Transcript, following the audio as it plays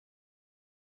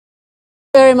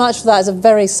Very much for that. It's a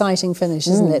very exciting finish,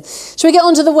 isn't it? Shall we get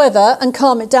on to the weather and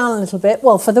calm it down a little bit?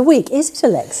 Well, for the week, is it,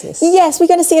 Alexis? Yes, we're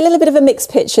going to see a little bit of a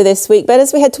mixed picture this week, but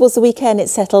as we head towards the weekend, it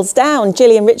settles down.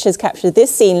 Gillian Richards captured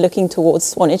this scene looking towards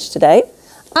Swanage today.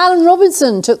 Alan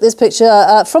Robinson took this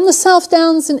picture from the South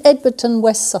Downs in Edberton,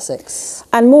 West Sussex.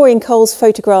 And Maureen Coles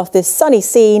photographed this sunny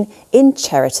scene in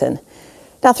Cheriton.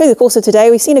 Now, through the course of today,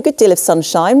 we've seen a good deal of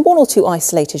sunshine. One or two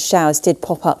isolated showers did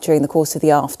pop up during the course of the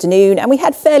afternoon, and we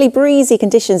had fairly breezy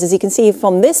conditions, as you can see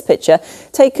from this picture,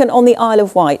 taken on the Isle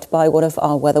of Wight by one of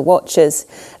our weather watchers.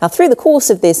 Now, through the course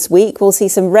of this week, we'll see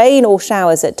some rain or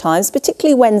showers at times,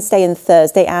 particularly Wednesday and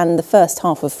Thursday and the first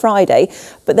half of Friday,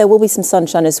 but there will be some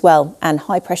sunshine as well, and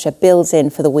high pressure builds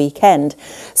in for the weekend.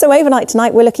 So overnight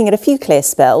tonight, we're looking at a few clear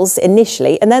spells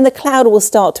initially, and then the cloud will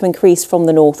start to increase from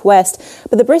the northwest,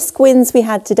 but the brisk winds we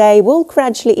had today will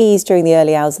gradually ease during the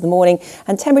early hours of the morning,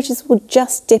 and temperatures will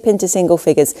just dip into single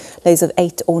figures, lows of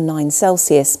 8 or 9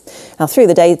 Celsius. Now, through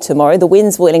the day tomorrow, the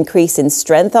winds will increase in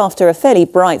strength after a fairly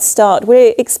bright start.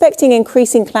 We're expecting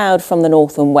increasing cloud from the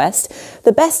north and west,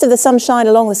 the best of the sunshine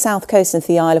along the south coast and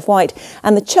the Isle of Wight,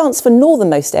 and the chance for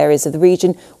northernmost areas of the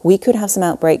region, we could have some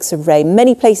outbreaks of rain.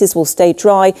 Many places will stay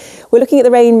dry. We're looking at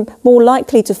the rain more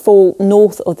likely to fall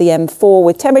north of the M4,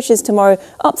 with temperatures tomorrow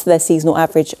up to their seasonal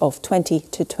average of 20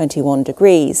 to 21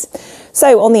 degrees.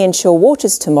 So on the inshore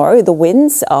waters tomorrow, the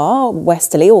winds are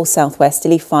westerly or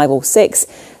southwesterly 5 or 6.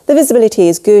 The visibility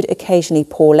is good, occasionally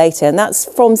poor later, and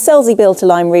that's from Selseybill to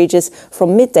Lyme Regis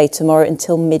from midday tomorrow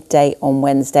until midday on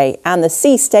Wednesday. And the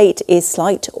sea state is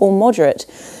slight or moderate.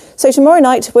 So tomorrow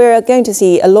night, we're going to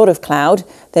see a lot of cloud.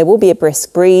 There will be a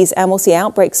brisk breeze, and we'll see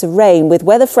outbreaks of rain with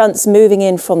weather fronts moving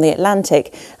in from the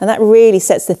Atlantic. And that really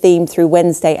sets the theme through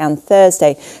Wednesday and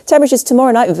Thursday. Temperatures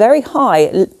tomorrow night very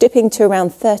high, dipping to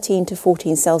around 13 to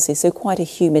 14 Celsius, so quite a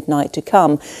humid night to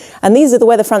come. And these are the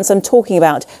weather fronts I'm talking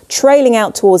about, trailing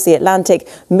out towards the Atlantic,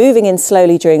 moving in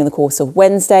slowly during the course of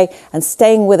Wednesday and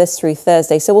staying with us through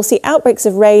Thursday. So we'll see outbreaks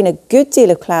of rain, a good deal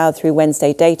of cloud through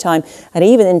Wednesday daytime, and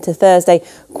even into Thursday,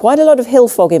 quite a lot of hill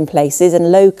fog in places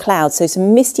and low clouds, so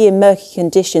some misty and murky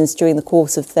conditions during the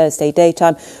course of Thursday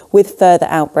daytime with further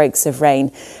outbreaks of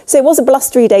rain. So it was a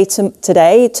blustery day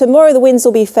today. Tomorrow the winds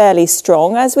will be fairly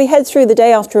strong. As we head through the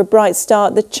day after a bright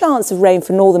start, the chance of rain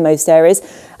for northernmost areas.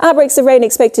 Outbreaks of rain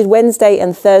expected Wednesday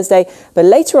and Thursday, but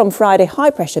later on Friday high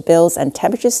pressure builds and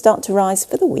temperatures start to rise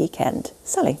for the weekend.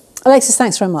 Sally. Alexis,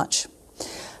 thanks very much.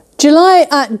 July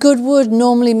at Goodwood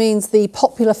normally means the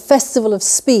popular Festival of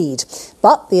Speed,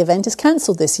 but the event is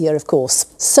cancelled this year, of course.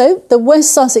 So the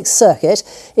West Sussex Circuit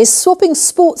is swapping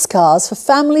sports cars for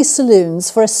family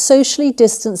saloons for a socially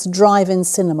distanced drive-in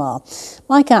cinema.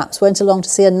 Mike Apps went along to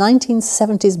see a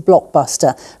 1970s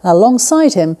blockbuster, and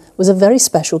alongside him was a very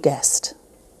special guest.